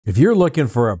If you're looking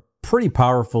for a pretty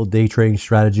powerful day trading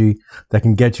strategy that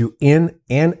can get you in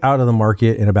and out of the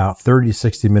market in about 30 to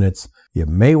 60 minutes, you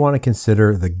may want to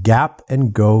consider the gap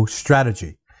and go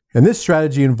strategy. And this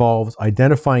strategy involves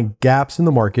identifying gaps in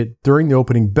the market during the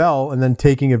opening bell and then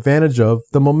taking advantage of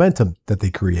the momentum that they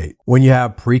create. When you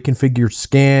have pre-configured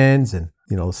scans and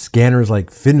scanners like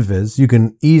FinViz, you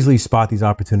can easily spot these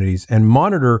opportunities and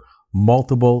monitor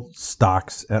multiple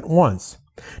stocks at once.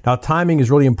 Now, timing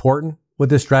is really important with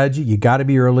this strategy. You got to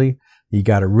be early. You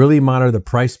got to really monitor the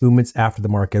price movements after the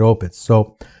market opens.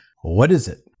 So what is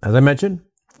it? As I mentioned,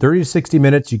 30 to 60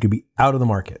 minutes, you could be out of the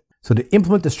market. So to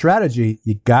implement the strategy,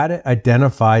 you got to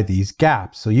identify these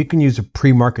gaps. So you can use the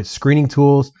pre-market screening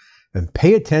tools and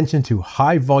pay attention to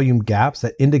high volume gaps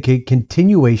that indicate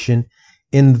continuation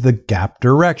in the gap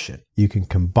direction. You can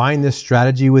combine this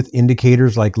strategy with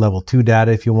indicators like level 2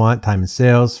 data if you want, time and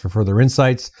sales for further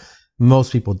insights.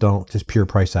 Most people don't, just pure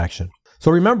price action. So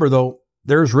remember though,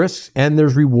 there's risks and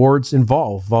there's rewards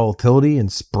involved. Volatility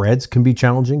and spreads can be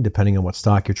challenging depending on what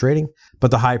stock you're trading,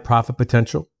 but the high profit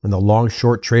potential and the long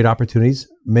short trade opportunities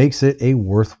makes it a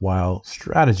worthwhile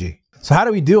strategy. So how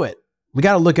do we do it? We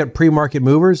got to look at pre-market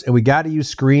movers and we got to use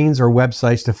screens or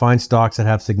websites to find stocks that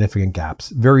have significant gaps.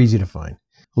 Very easy to find.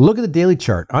 Look at the daily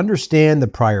chart, understand the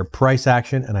prior price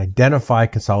action and identify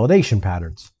consolidation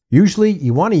patterns. Usually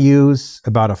you want to use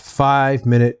about a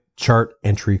 5-minute chart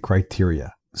entry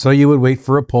criteria. So you would wait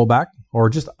for a pullback or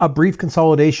just a brief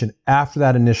consolidation after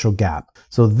that initial gap.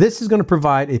 So this is going to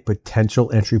provide a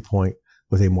potential entry point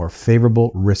with a more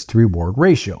favorable risk to reward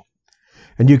ratio.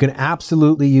 And you can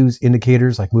absolutely use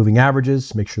indicators like moving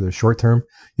averages, make sure they're short term.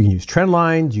 You can use trend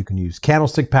lines, you can use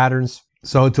candlestick patterns.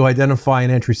 So to identify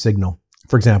an entry signal,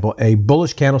 for example, a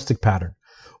bullish candlestick pattern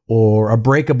or a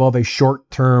break above a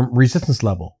short-term resistance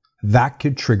level, that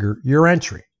could trigger your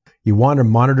entry. You want to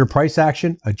monitor price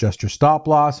action, adjust your stop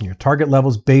loss and your target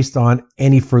levels based on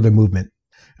any further movement.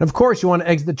 And of course, you want to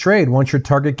exit the trade once your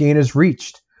target gain is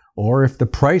reached, or if the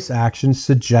price action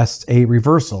suggests a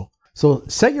reversal. So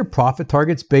set your profit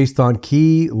targets based on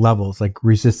key levels like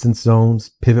resistance zones,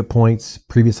 pivot points,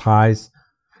 previous highs.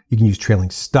 You can use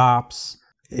trailing stops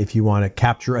if you want to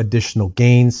capture additional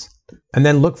gains, and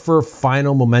then look for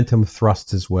final momentum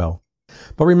thrusts as well.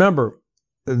 But remember,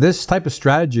 this type of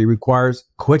strategy requires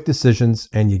quick decisions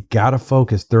and you got to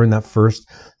focus during that first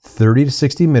 30 to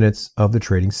 60 minutes of the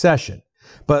trading session.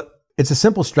 But it's a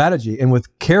simple strategy, and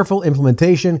with careful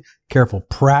implementation, careful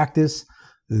practice,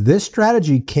 this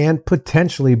strategy can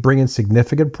potentially bring in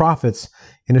significant profits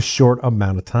in a short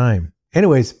amount of time.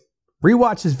 Anyways,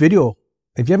 rewatch this video.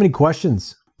 If you have any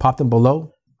questions, pop them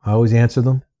below. I always answer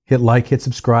them. Hit like, hit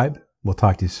subscribe. We'll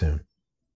talk to you soon.